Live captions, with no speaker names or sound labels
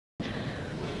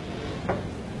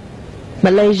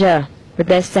Malaysia with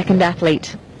their second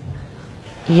athlete.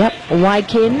 Yep,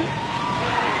 Waikin.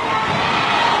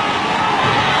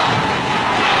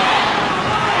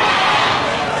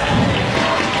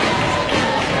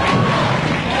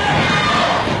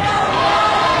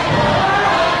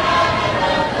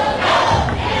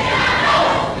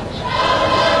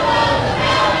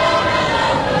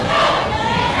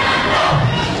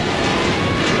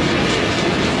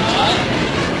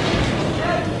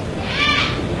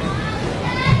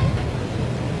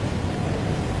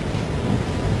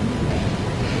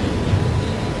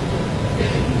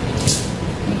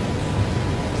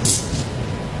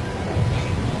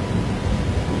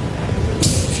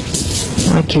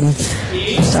 Waikin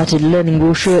started learning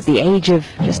wushu at the age of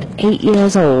just 8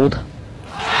 years old.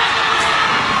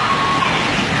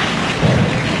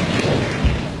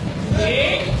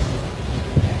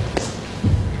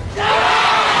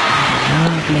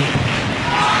 Lovely.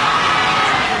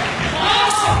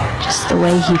 Just the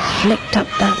way he flicked up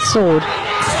that sword,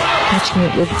 catching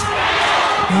it with a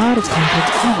lot of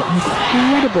confidence. Oh,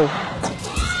 incredible.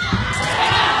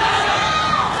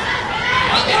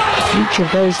 Each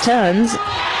of those turns.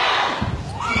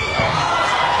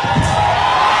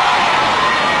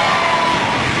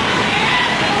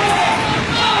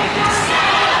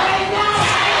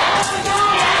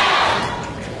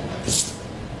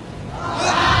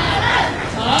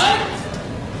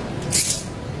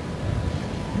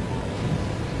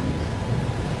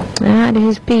 At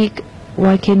his peak,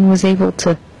 Waikin was able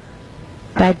to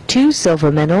bag 2 silver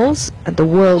medals at the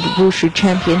World Wushu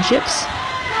Championships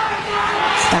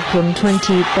back in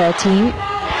 2013.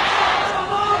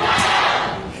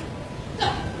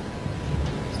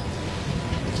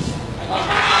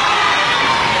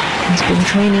 He's been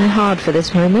training hard for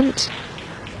this moment.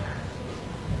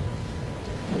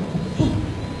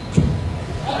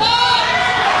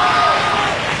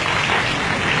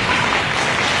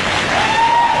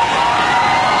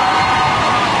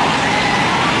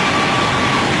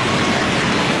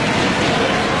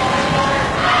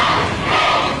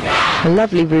 A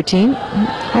lovely routine,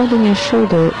 holding his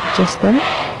shoulder just there.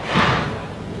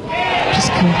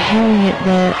 Just comparing it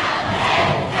there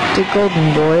to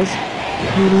Golden Boy's,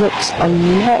 who looks a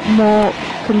lot more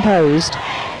composed.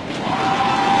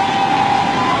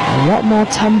 A lot more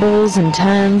tumbles and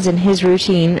turns in his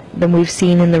routine than we've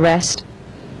seen in the rest.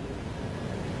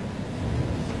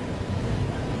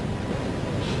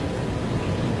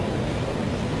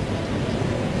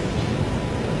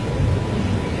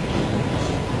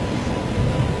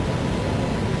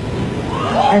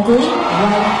 Agreed.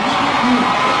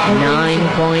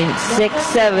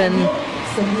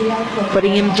 9.67,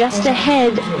 putting him just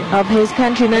ahead of his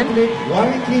countryman.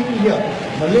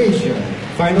 Yeap, Malaysia.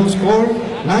 Final score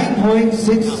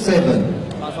 9.67.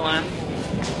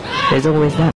 There's always that.